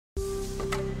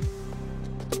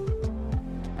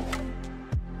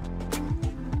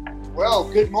Well,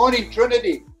 good morning,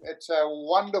 Trinity. It's a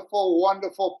wonderful,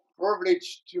 wonderful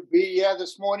privilege to be here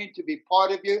this morning, to be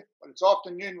part of you. Well, it's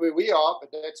afternoon where we are,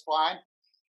 but that's fine.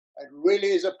 It really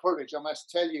is a privilege, I must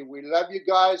tell you. We love you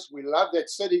guys. We love that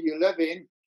city you live in.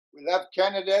 We love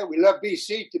Canada. We love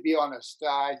BC, to be honest.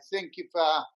 I think if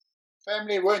our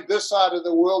family weren't this side of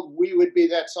the world, we would be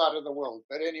that side of the world.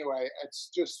 But anyway, it's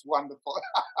just wonderful.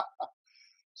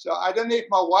 So I don't know if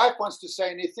my wife wants to say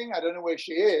anything. I don't know where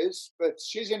she is, but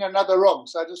she's in another room.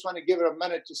 So I just want to give her a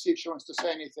minute to see if she wants to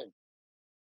say anything.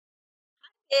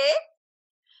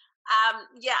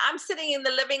 Yeah, I'm sitting in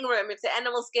the living room. If the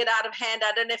animals get out of hand,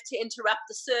 I don't have to interrupt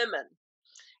the sermon.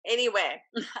 Anyway,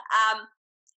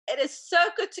 it is so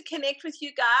good to connect with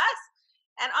you guys.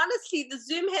 And honestly, the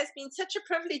Zoom has been such a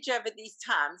privilege over these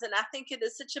times. And I think it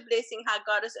is such a blessing how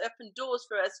God has opened doors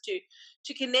for us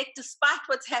to connect despite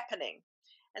what's happening.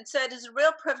 And so it is a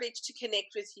real privilege to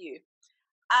connect with you.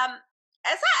 As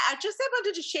I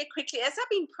wanted to share quickly, as I've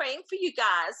been praying for you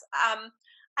guys,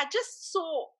 I just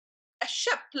saw a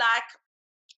ship,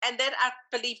 and that I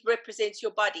believe represents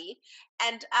your body,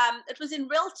 and it was in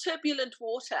real turbulent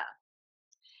water.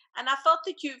 And I felt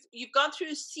that you've gone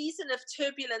through a season of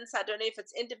turbulence. I don't know if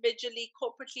it's individually,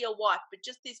 corporately, or what, but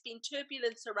just there's been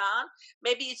turbulence around.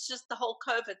 Maybe it's just the whole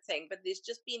COVID thing, but there's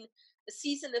just been a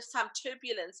season of some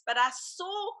turbulence. But I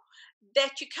saw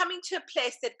that you're coming to a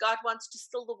place that God wants to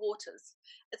still the waters.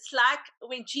 It's like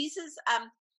when Jesus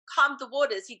calmed the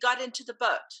waters, he got into the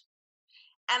boat.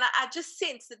 And I just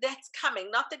sense that that's coming.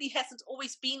 Not that he hasn't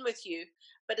always been with you,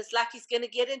 but it's like he's going to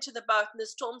get into the boat and the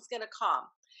storm's going to calm.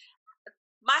 It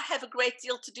might have a great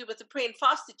deal to do with the prayer and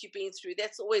fast that you've been through.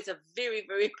 That's always a very,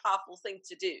 very powerful thing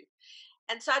to do.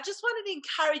 And so I just wanted to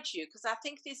encourage you, because I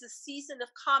think there's a season of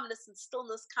calmness and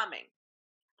stillness coming.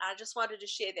 I just wanted to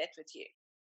share that with you.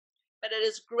 But it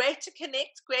is great to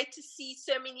connect, great to see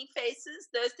so many faces,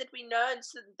 those that we know and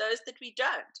those that we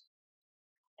don't.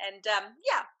 And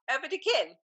over to Ken.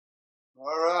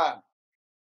 All right.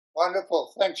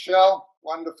 Wonderful. Thanks, Shell.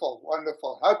 Wonderful,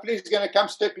 wonderful. Hopefully he's going to come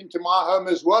step into my home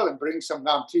as well and bring some.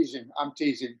 No, I'm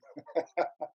teasing.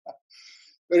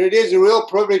 But it is a real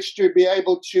privilege to be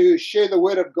able to share the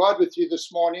word of God with you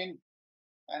this morning.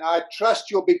 And I trust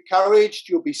you'll be encouraged,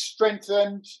 you'll be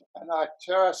strengthened. And I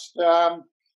trust the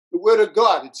word of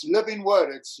God, it's living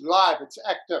word, it's live, it's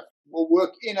active, will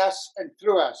work in us and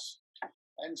through us.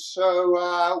 And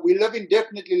so we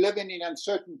definitely living in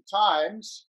uncertain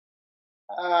times,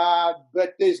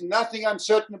 but there's nothing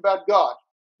uncertain about God.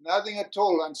 Nothing at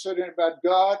all uncertain about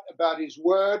God, about his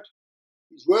word.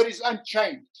 His word is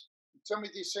unchanged.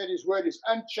 Timothy said his word is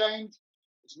unchanged.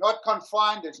 It's not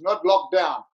confined. It's not locked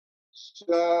down.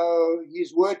 So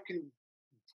his word can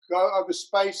go over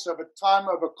space, over time,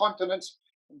 over continents,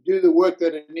 and do the work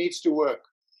that it needs to work.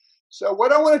 So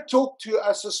what I want to talk to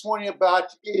us this morning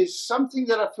about is something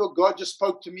that I feel God just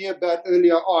spoke to me about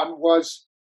earlier on, was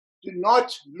do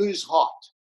not lose heart.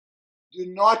 Do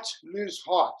not lose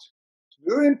heart. It's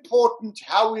very important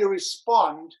how we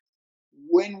respond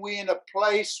when we're in a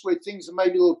place where things are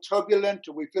maybe a little turbulent,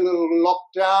 or we feel a little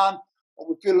locked down, or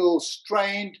we feel a little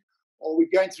strained, or we're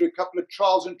going through a couple of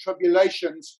trials and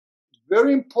tribulations. It's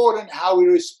very important how we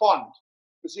respond.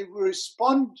 Because if we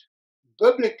respond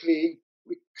biblically,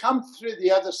 we come through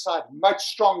the other side much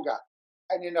stronger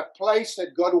and in a place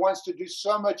that God wants to do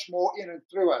so much more in and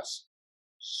through us.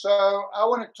 So I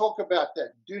want to talk about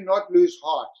that. Do not lose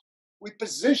heart. We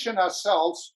position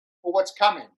ourselves for what's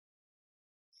coming,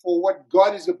 for what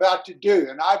God is about to do.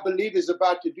 And I believe is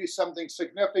about to do something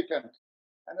significant.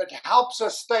 And it helps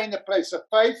us stay in the place of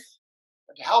faith.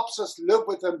 It helps us live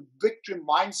with a victory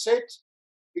mindset,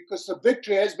 because the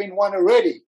victory has been won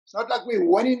already. It's not like we're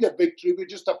winning the victory, we're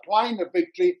just applying the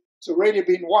victory. It's already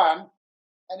been won,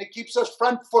 and it keeps us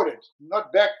front-footed,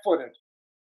 not back-footed.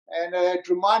 And it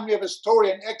reminds me of a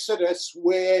story in Exodus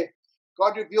where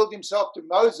God revealed himself to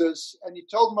Moses, and he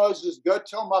told Moses, go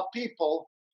tell my people,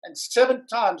 and 7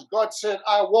 times God said,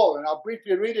 I will, and I'll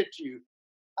briefly read it to you.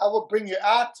 I will bring you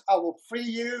out, I will free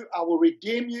you, I will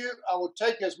redeem you, I will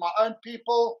take you as my own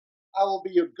people, I will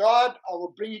be your God, I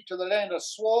will bring you to the land I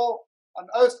swore an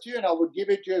oath to you, and I will give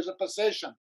it to you as a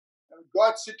possession. And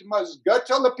God said to Moses, go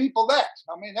tell the people that.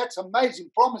 I mean, that's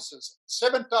amazing promises.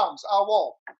 7 times, I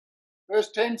will. Verse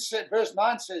 9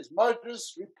 says,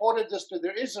 Moses reported this to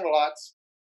the Israelites,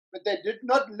 but they did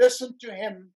not listen to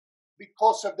him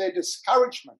because of their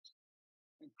discouragement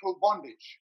and cruel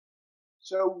bondage.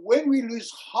 So when we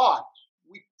lose heart,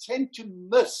 we tend to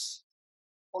miss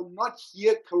or not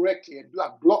hear correctly. It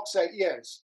blocks our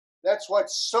ears. That's why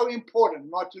it's so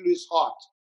important not to lose heart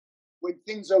when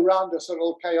things around us are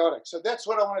all chaotic. So that's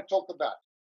what I want to talk about.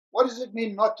 What does it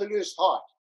mean not to lose heart?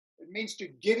 It means to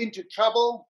get into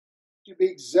trouble, to be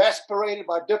exasperated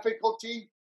by difficulty,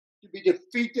 to be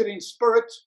defeated in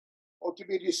spirit, or to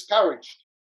be discouraged.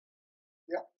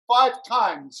 There are 5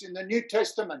 times in the New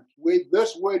Testament where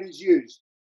this word is used.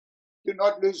 Do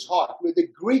not lose heart, with the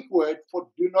Greek word for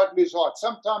do not lose heart.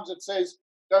 Sometimes it says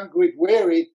don't get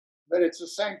weary, but it's the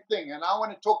same thing. And I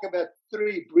want to talk about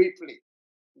 3 briefly,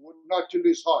 not to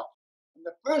lose heart. And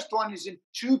the first one is in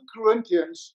 2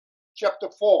 Corinthians chapter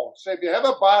 4. So if you have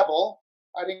a Bible,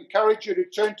 I'd encourage you to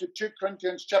turn to 2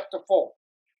 Corinthians chapter 4,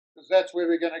 because that's where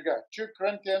we're going to go. 2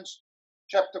 Corinthians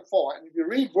chapter 4. And if you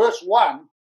read verse 1,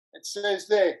 it says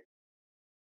there,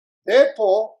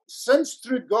 therefore, since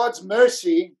through God's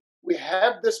mercy we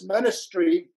have this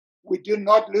ministry, we do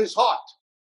not lose heart.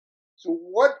 So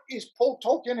what is Paul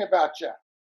talking about here?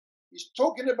 He's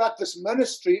talking about this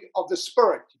ministry of the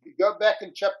Spirit. If you go back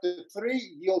in chapter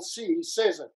 3, you'll see he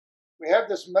says it. We have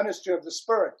this ministry of the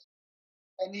Spirit.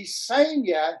 And he's saying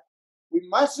here, we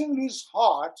mustn't lose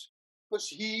heart, because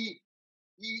he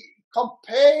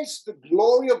compares the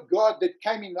glory of God that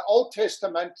came in the Old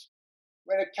Testament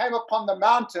when it came upon the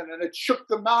mountain and it shook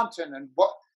the mountain, and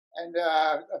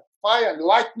fire and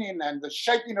lightning and the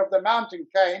shaking of the mountain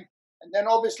came, and then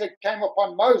obviously it came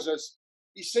upon Moses.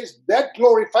 He says that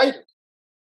glory faded.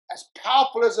 As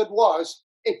powerful as it was,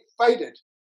 it faded.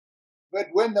 But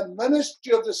when the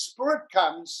ministry of the Spirit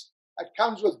comes, it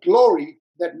comes with glory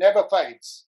that never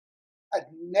fades. It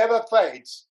never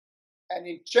fades. And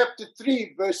in chapter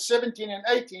 3, verse 17 and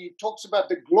 18, he talks about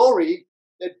the glory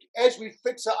that as we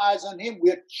fix our eyes on him,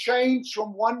 we are changed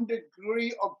from one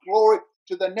degree of glory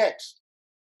to the next.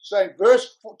 So in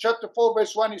chapter 4,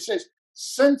 verse 1, he says,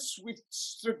 since we,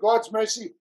 through God's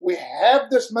mercy, we have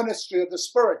this ministry of the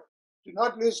Spirit, do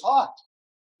not lose heart.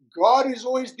 God is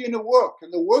always doing a work,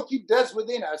 and the work he does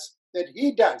within us, that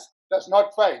he does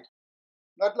not fade.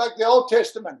 Not like the Old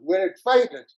Testament, where it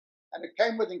faded, and it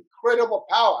came with incredible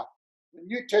power. The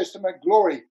New Testament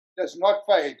glory does not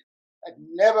fade. It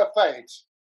never fades.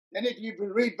 Then if you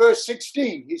read verse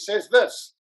 16, he says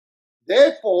this,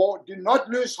 therefore, do not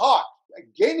lose heart.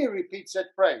 Again, he repeats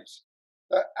that phrase.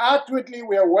 So outwardly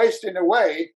we are wasting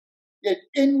away, yet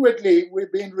inwardly we're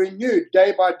being renewed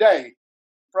day by day.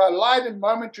 For our light and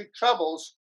momentary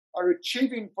troubles are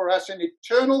achieving for us an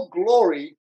eternal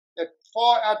glory that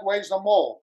far outweighs them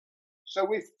all. So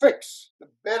we fix, the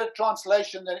better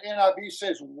translation than NIV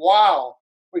says, wow,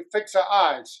 we fix our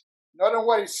eyes, not on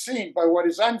what is seen, but what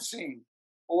is unseen.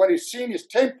 For what is seen is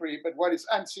temporary, but what is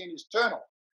unseen is eternal.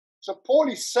 So Paul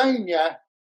is saying here,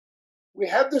 we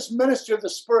have this ministry of the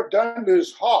Spirit, don't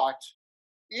lose heart,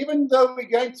 even though we're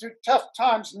going through tough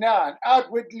times now, and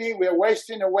outwardly we're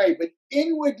wasting away, but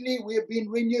inwardly we have been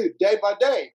renewed day by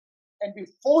day. And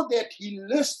before that, he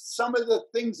lists some of the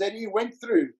things that he went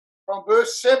through. From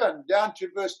verse 7 down to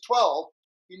verse 12,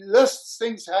 he lists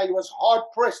things how he was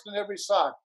hard-pressed on every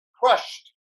side,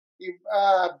 crushed,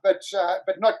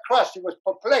 but not crushed. He was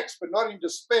perplexed, but not in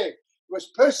despair. He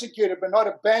was persecuted, but not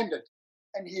abandoned.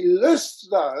 And he lists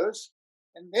those.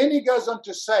 And then he goes on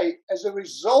to say, as a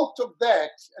result of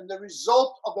that, and the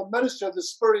result of the ministry of the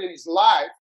Spirit in his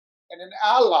life and in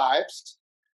our lives,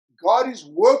 God is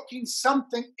working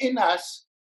something in us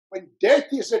when death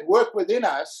is at work within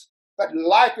us, but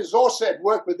life is also at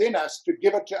work within us to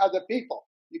give it to other people.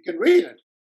 You can read it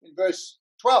in verse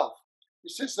 12. He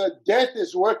says that death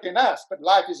is work in us, but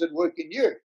life is at work in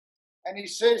you. And he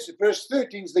says, verse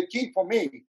 13 is the key for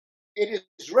me. It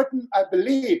is written, I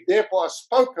believe, therefore I've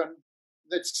spoken.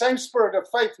 That same spirit of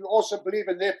faith we also believe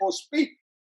and therefore speak.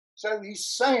 So he's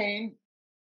saying,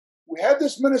 we have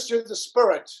this ministry of the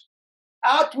Spirit.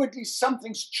 Outwardly,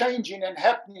 something's changing and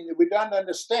happening that we don't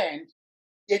understand.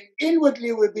 Yet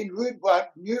inwardly, we've been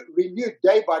renewed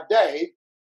day by day.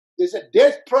 There's a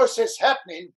death process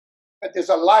happening, but there's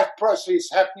a life process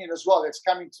happening as well that's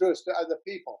coming through us to other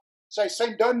people. So he's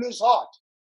saying, don't lose heart.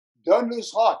 Don't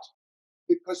lose heart,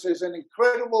 because there's an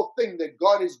incredible thing that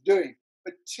God is doing,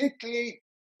 particularly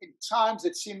in times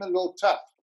that seem a little tough.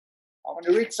 I want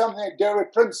to read something that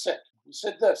Derek Prince said. He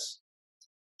said this,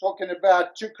 talking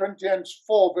about 2 Corinthians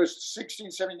 4, verse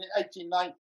 16, 17, 18,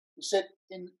 19. He said,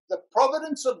 in the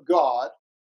providence of God,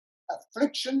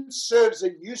 affliction serves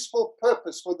a useful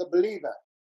purpose for the believer.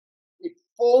 It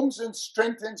forms and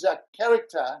strengthens our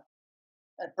character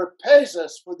and prepares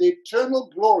us for the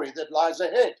eternal glory that lies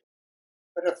ahead.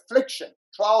 But affliction,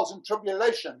 trials and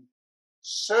tribulation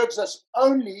serves us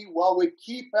only while we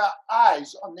keep our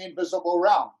eyes on the invisible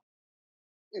realm.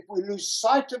 If we lose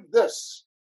sight of this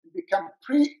and become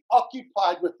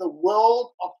preoccupied with the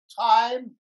world of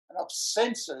time and of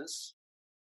senses,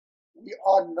 we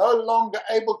are no longer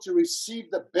able to receive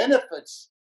the benefits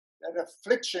that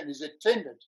affliction is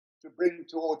intended to bring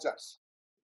towards us.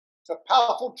 It's a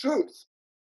powerful truth.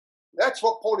 That's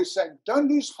what Paul is saying. Don't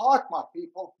lose heart, my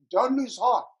people. Don't lose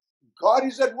heart. God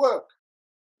is at work.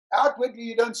 Outwardly,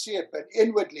 you don't see it, but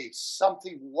inwardly,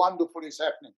 something wonderful is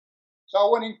happening. So I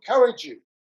want to encourage you,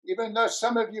 even though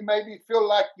some of you maybe feel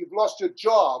like you've lost your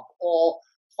job or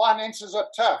finances are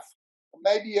tough, or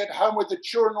maybe you're at home with the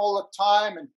children all the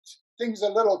time and things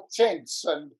are a little tense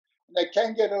and they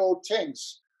can get a little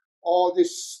tense, or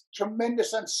this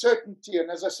tremendous uncertainty and,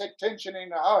 as I said, tension in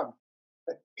the home.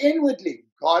 But inwardly,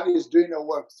 God is doing a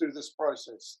work through this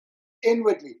process.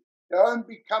 Inwardly, don't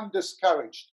become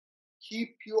discouraged.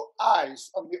 Keep your eyes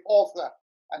on the author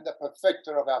and the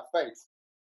perfecter of our faith.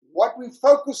 What we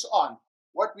focus on,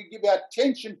 what we give our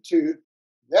attention to,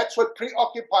 that's what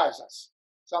preoccupies us.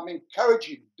 So I'm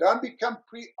encouraging you, don't become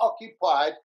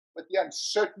preoccupied with the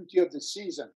uncertainty of the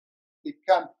season.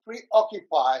 Become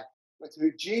preoccupied with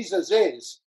who Jesus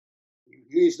is.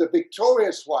 He is the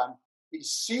victorious one.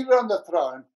 He's seated on the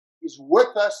throne. He's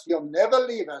with us. He'll never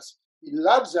leave us. He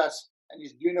loves us, and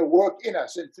he's doing a work in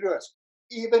us and through us,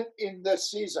 even in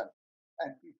this season,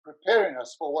 and preparing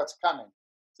us for what's coming.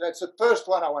 So that's the first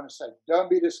one I want to say. Don't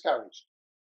be discouraged.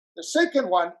 The second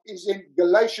one is in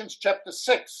Galatians chapter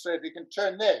 6. So if you can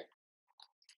turn there.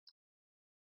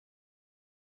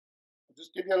 I'll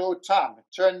just give you a little time.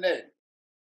 Turn there.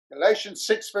 Galatians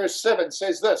 6 verse 7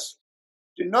 says this: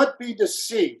 do not be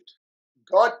deceived.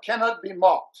 God cannot be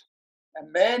mocked. A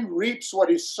man reaps what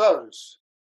he sows.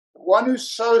 The one who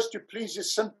sows to please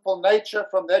his sinful nature,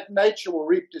 from that nature will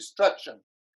reap destruction.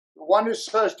 The one who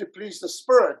sows to please the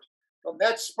Spirit, from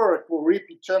that Spirit will reap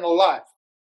eternal life.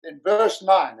 Then verse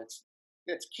 9,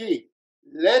 it's key.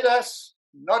 Let us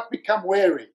not become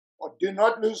weary, or do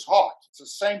not lose heart. It's the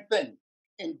same thing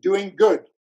in doing good.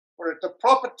 For at the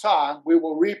proper time, we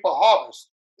will reap a harvest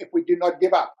if we do not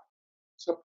give up.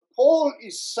 So Paul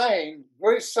is saying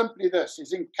very simply this.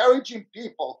 He's encouraging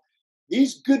people,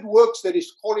 these good works that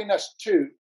he's calling us to,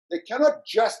 they cannot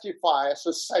justify us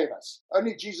or save us.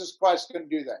 Only Jesus Christ can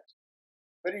do that.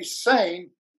 But he's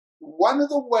saying one of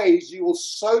the ways you will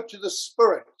sow to the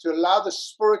Spirit, to allow the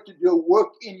Spirit to do a work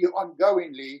in you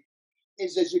ongoingly,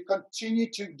 is as you continue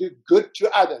to do good to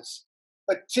others,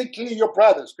 particularly your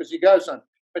brothers, because he goes on,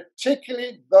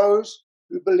 particularly those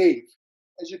who believe.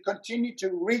 As you continue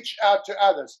to reach out to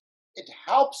others, it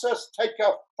helps us take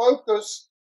our focus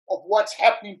of what's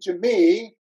happening to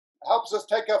me, helps us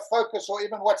take our focus or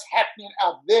even what's happening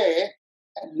out there,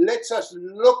 and lets us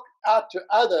look out to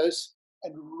others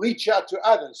and reach out to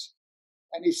others.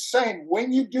 And he's saying,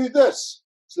 when you do this,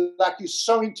 it's like you're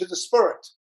sowing to the Spirit,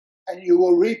 and you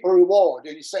will reap a reward.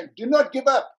 And he's saying, do not give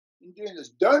up in doing this.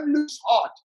 Don't lose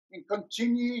heart and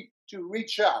continue to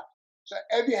reach out. So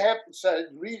as you have, so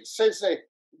it says there,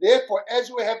 therefore,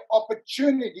 as we have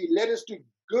opportunity, let us do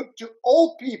good to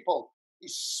all people,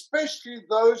 especially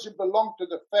those who belong to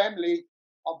the family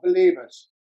of believers.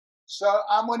 So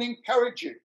I'm going to encourage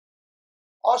you.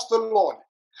 Ask the Lord,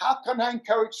 how can I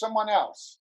encourage someone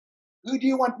else? Who do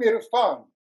you want me to phone?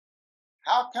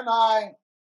 How can I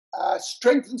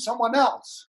strengthen someone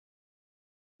else?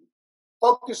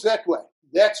 Focus that way.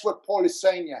 That's what Paul is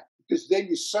saying here, because then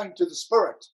you're sowing to the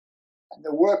Spirit, and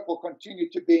the work will continue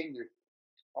to be in you.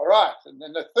 All right, and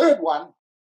then the third one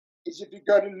is if you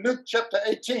go to Luke chapter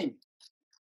 18.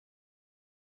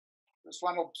 This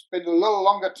one will spend a little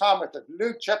longer time with it.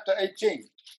 Luke chapter 18.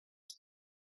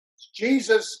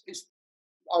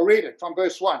 I'll read it from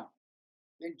verse 1.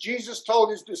 Then Jesus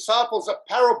told his disciples a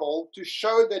parable to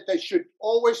show that they should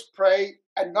always pray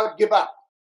and not give up.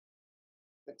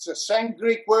 It's the same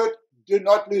Greek word, do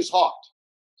not lose heart.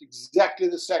 It's exactly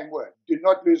the same word. Do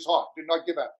not lose heart. Do not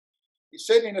give up. He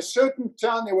said, in a certain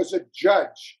town there was a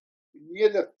judge who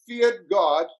neither feared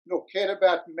God nor cared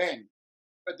about men.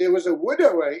 But there was a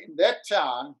widower in that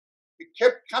town who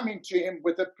kept coming to him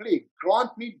with a plea,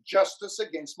 grant me justice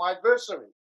against my adversary.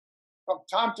 From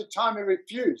time to time he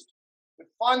refused, but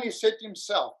finally said to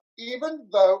himself, even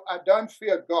though I don't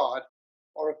fear God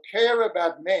or care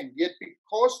about men, yet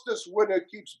because this widow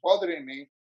keeps bothering me,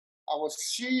 I will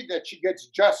see that she gets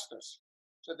justice,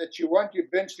 so that she won't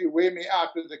eventually wear me out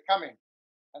with the coming.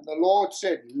 And the Lord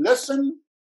said, listen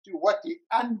to what the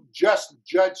unjust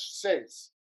judge says,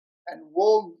 and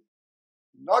will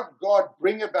not God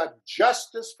bring about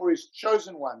justice for his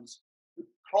chosen ones who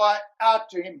cry out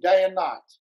to him day and night?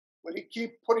 Will he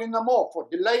keep putting them off or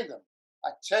delay them? I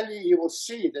tell you, he will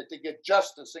see that they get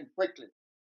justice and quickly.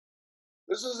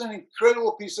 This is an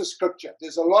incredible piece of scripture.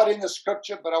 There's a lot in the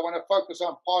scripture, but I want to focus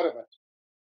on part of it.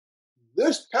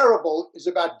 This parable is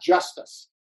about justice.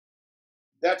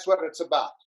 That's what it's about.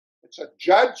 It's a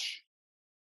judge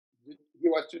He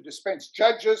was to dispense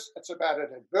judges. It's about an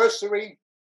adversary.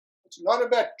 It's not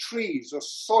about trees or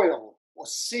soil or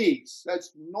seeds.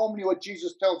 That's normally what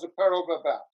Jesus tells a parable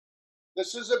about.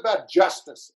 This is about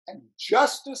justice. And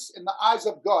justice in the eyes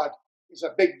of God is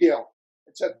a big deal.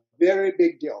 It's a very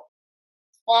big deal.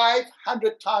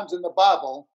 500 times in the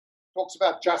Bible talks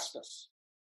about justice.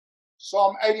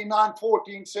 Psalm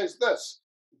 89:14 says this: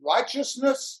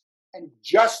 righteousness and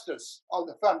justice are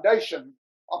the foundation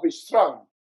of his throne.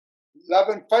 Love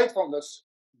and faithfulness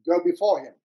go before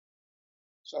him.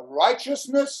 So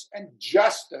righteousness and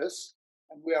justice,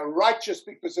 and we are righteous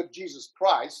because of Jesus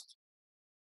Christ.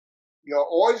 You're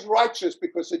always righteous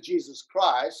because of Jesus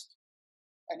Christ.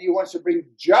 And he wants to bring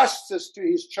justice to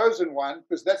his chosen one,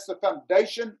 because that's the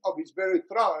foundation of his very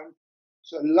throne.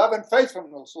 So love and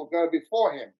faithfulness will go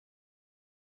before him.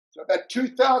 So about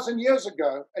 2,000 years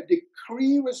ago, a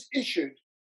decree was issued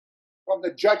from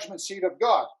the judgment seat of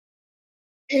God.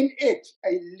 In it,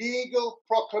 a legal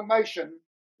proclamation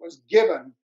was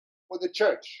given for the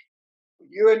church, for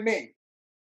you and me,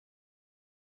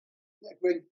 that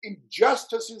when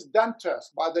injustice is done to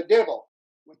us by the devil,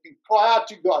 we can cry out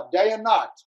to God day and night,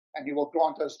 and he will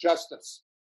grant us justice.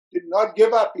 Do not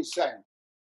give up, he's saying.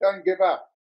 Don't give up.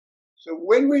 So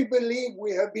when we believe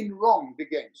we have been wronged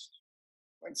against,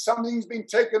 when something's been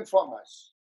taken from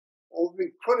us, or we've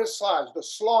been criticized or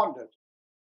slandered,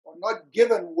 or not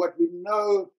given what we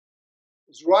know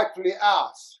is rightfully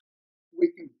ours, we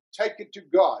can take it to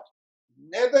God.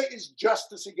 Never is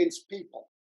justice against people.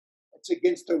 It's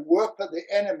against the work of the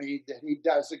enemy that he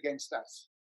does against us.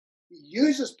 He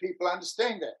uses people,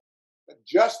 understand that. But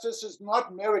justice is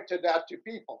not merited out to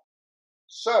people.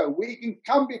 So we can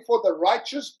come before the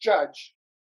righteous judge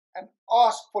and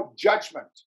ask for judgment.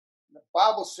 The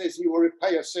Bible says he will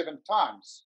repay us 7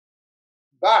 times.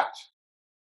 But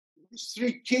there's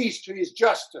 3 keys to his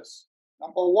justice.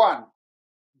 Number 1,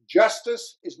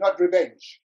 justice is not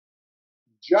revenge.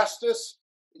 Justice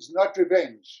is not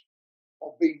revenge.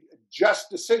 Or being a just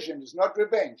decision is not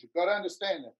revenge. You've got to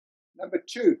understand that. Number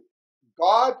 2,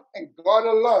 God and God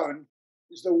alone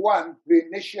is the one who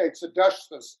initiates the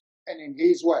justice, and in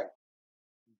his way.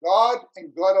 God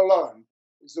and God alone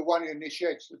is the one who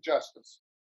initiates the justice.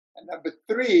 And number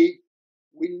 3,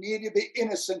 we need to be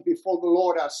innocent before the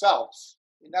Lord ourselves.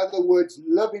 In other words,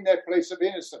 live in that place of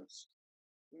innocence.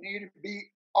 We need to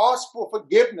be asked for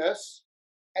forgiveness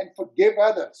and forgive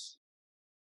others.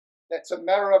 That's a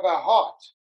matter of our heart.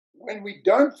 When we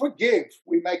don't forgive,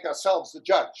 we make ourselves the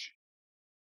judge.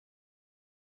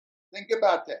 Think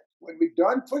about that. When we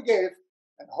don't forgive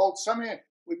and hold something,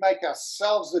 we make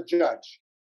ourselves the judge.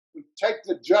 We take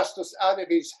the justice out of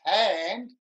his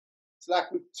hand. It's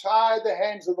like we tie the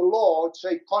hands of the Lord so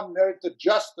he can't merit the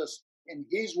justice in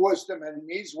his wisdom and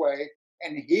in his way,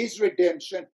 and his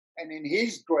redemption, and in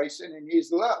his grace and in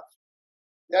his love.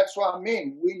 That's what I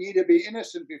mean. We need to be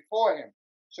innocent before him.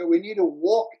 So we need to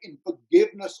walk in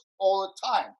forgiveness all the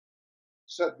time.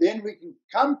 So then we can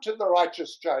come to the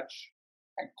righteous judge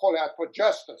and call out for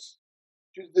justice.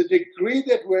 To the degree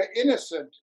that we're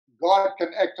innocent, God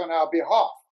can act on our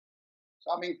behalf.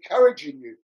 So I'm encouraging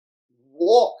you,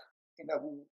 walk in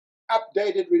an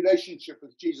updated relationship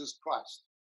with Jesus Christ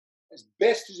as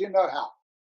best as you know how.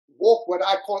 Walk what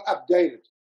I call updated.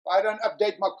 If I don't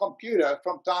update my computer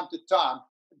from time to time,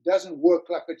 it doesn't work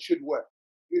like it should work.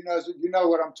 You know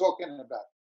what I'm talking about.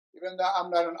 Even though I'm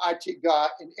not an IT guy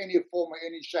in any form or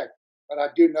any shape, but I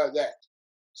do know that.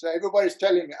 So everybody's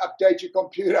telling me, update your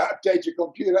computer, update your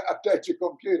computer, update your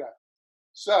computer.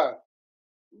 So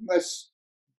we must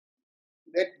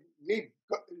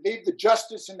leave the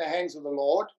justice in the hands of the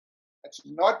Lord. It's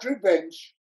not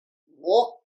revenge.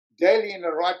 Walk daily in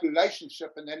the right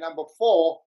relationship. And then number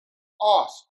 4,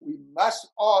 ask. We must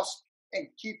ask and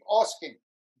keep asking.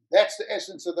 That's the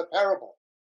essence of the parable.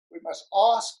 We must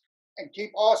ask and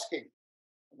keep asking.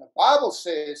 And the Bible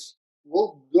says,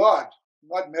 will God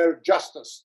not merit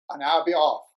justice on our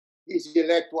behalf? His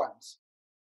elect ones.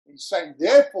 He's saying,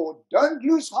 therefore, don't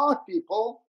lose heart,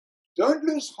 people. Don't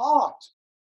lose heart.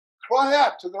 Cry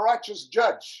out to the righteous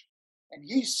judge, and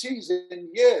he sees it in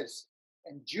years,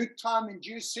 in due time, in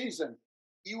due season.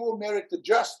 He will merit the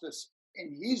justice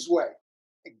in his way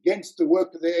against the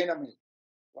work of the enemy.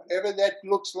 Whatever that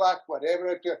looks like, whatever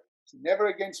it's never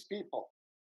against people.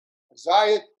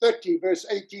 Isaiah 30 verse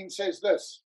 18 says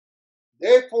this: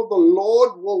 therefore the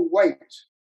Lord will wait,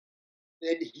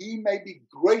 that he may be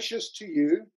gracious to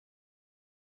you,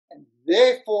 and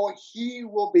therefore he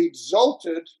will be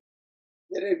exalted,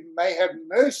 that it may have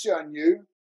mercy on you.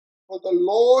 For the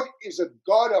Lord is a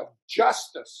God of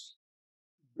justice.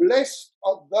 Blessed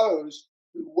are those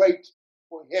who wait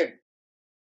for him.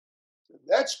 So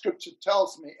that scripture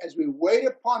tells me as we wait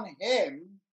upon him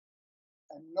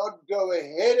and not go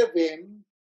ahead of him,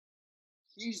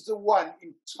 he's the one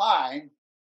in time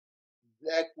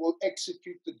that will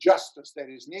execute the justice that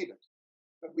is needed.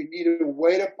 But we need to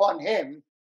wait upon him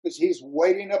because he's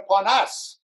waiting upon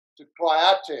us to cry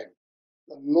out to him.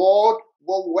 The Lord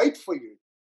will wait for you.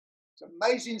 It's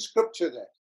amazing scripture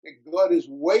that God is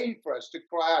waiting for us to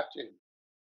cry out to him.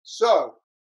 So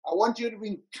I want you to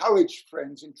be encouraged,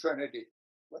 friends in Trinity.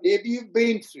 Whatever you've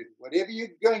been through, whatever you're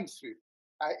going through,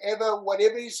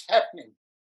 whatever is happening,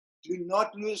 do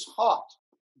not lose heart.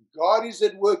 God is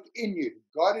at work in you.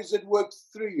 God is at work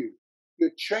through you.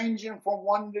 You're changing from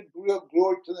one degree of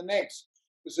glory to the next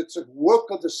because it's a work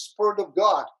of the Spirit of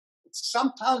God. It's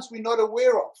sometimes we're not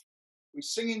aware of. We're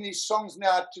singing these songs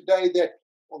now today that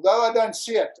although I don't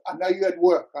see it, I know you're at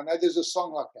work. I know there's a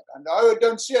song like that. I know I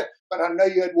don't see it, but I know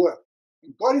you're at work.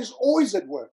 And God is always at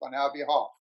work on our behalf.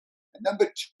 And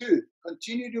number 2,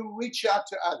 continue to reach out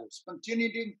to others.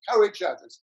 Continue to encourage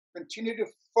others. Continue to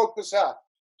focus out.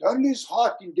 Don't lose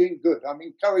heart in doing good. I'm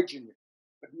encouraging you.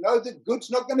 But know that good's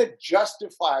not going to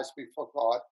justify us before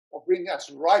God or bring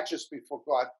us righteous before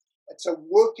God. It's a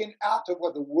working out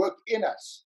of the work in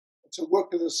us. It's a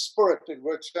work of the Spirit that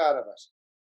works out of us.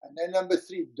 And then number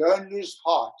 3, don't lose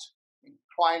heart in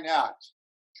crying out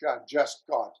to our just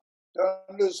God.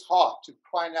 Don't lose heart to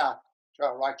crying out to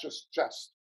our righteous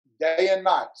just day and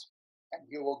night, and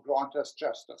he will grant us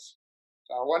justice.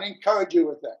 So I want to encourage you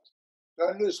with that.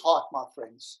 Don't lose heart, my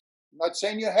friends. I'm not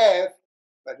saying you have,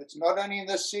 but it's not only in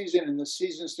this season, in the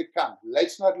seasons to come.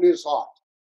 Let's not lose heart,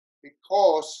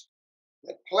 because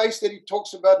that place that he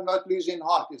talks about not losing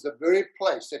heart is the very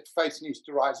place that faith needs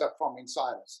to rise up from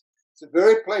inside us. It's the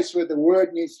very place where the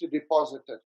word needs to deposit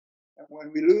it. And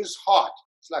when we lose heart,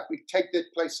 it's like we take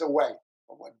that place away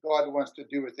from what God wants to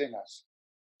do within us.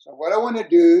 So what I want to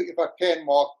do, if I can,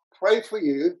 Mark, pray for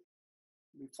you.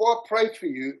 Before I pray for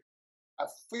you, I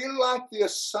feel like there are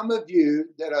some of you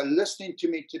that are listening to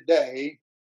me today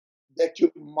that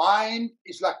your mind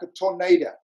is like a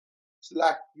tornado. It's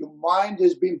like your mind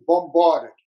has been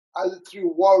bombarded, either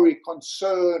through worry,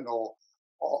 concern, or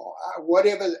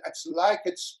whatever. It's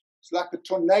like a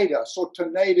tornado. I saw a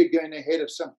tornado going ahead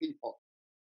of some people.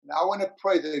 And I want to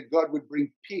pray that God would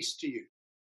bring peace to you.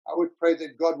 I would pray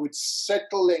that God would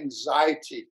settle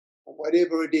anxiety or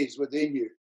whatever it is within you,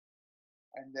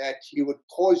 and that he would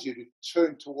cause you to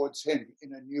turn towards him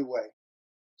in a new way.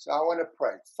 So I want to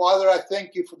pray. Father, I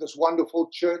thank you for this wonderful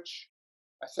church.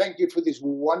 I thank you for these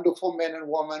wonderful men and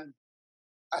women.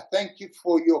 I thank you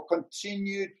for your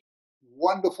continued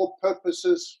wonderful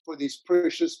purposes for these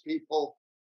precious people.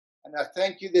 And I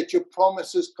thank you that your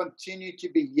promises continue to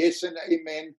be yes and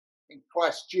amen in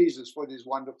Christ Jesus for these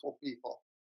wonderful people.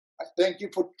 I thank you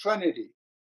for Trinity.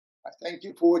 I thank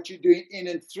you for what you're doing in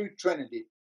and through Trinity.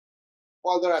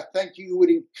 Father, I thank you would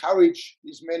encourage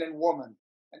these men and women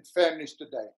and families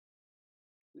today.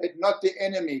 Let not the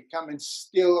enemy come and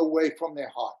steal away from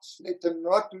their hearts. Let them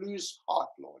not lose heart,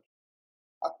 Lord.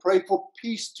 I pray for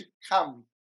peace to come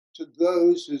to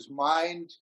those whose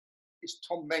mind is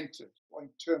tormented or in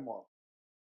turmoil.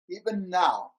 Even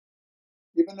now,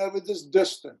 even over this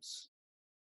distance,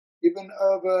 even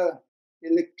over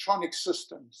electronic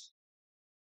systems,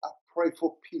 I pray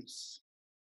for peace.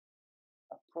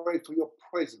 I pray for your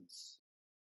presence.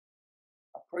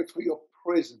 I pray for your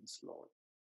presence, Lord.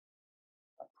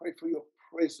 I pray for your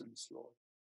presence, Lord.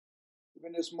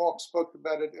 Even as Mark spoke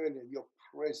about it earlier, your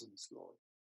presence, Lord,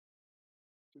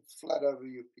 to flood over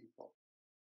your people.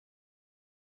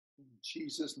 In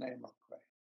Jesus' name I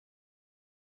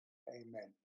pray. Amen.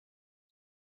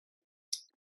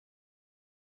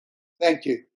 Thank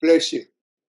you. Bless you.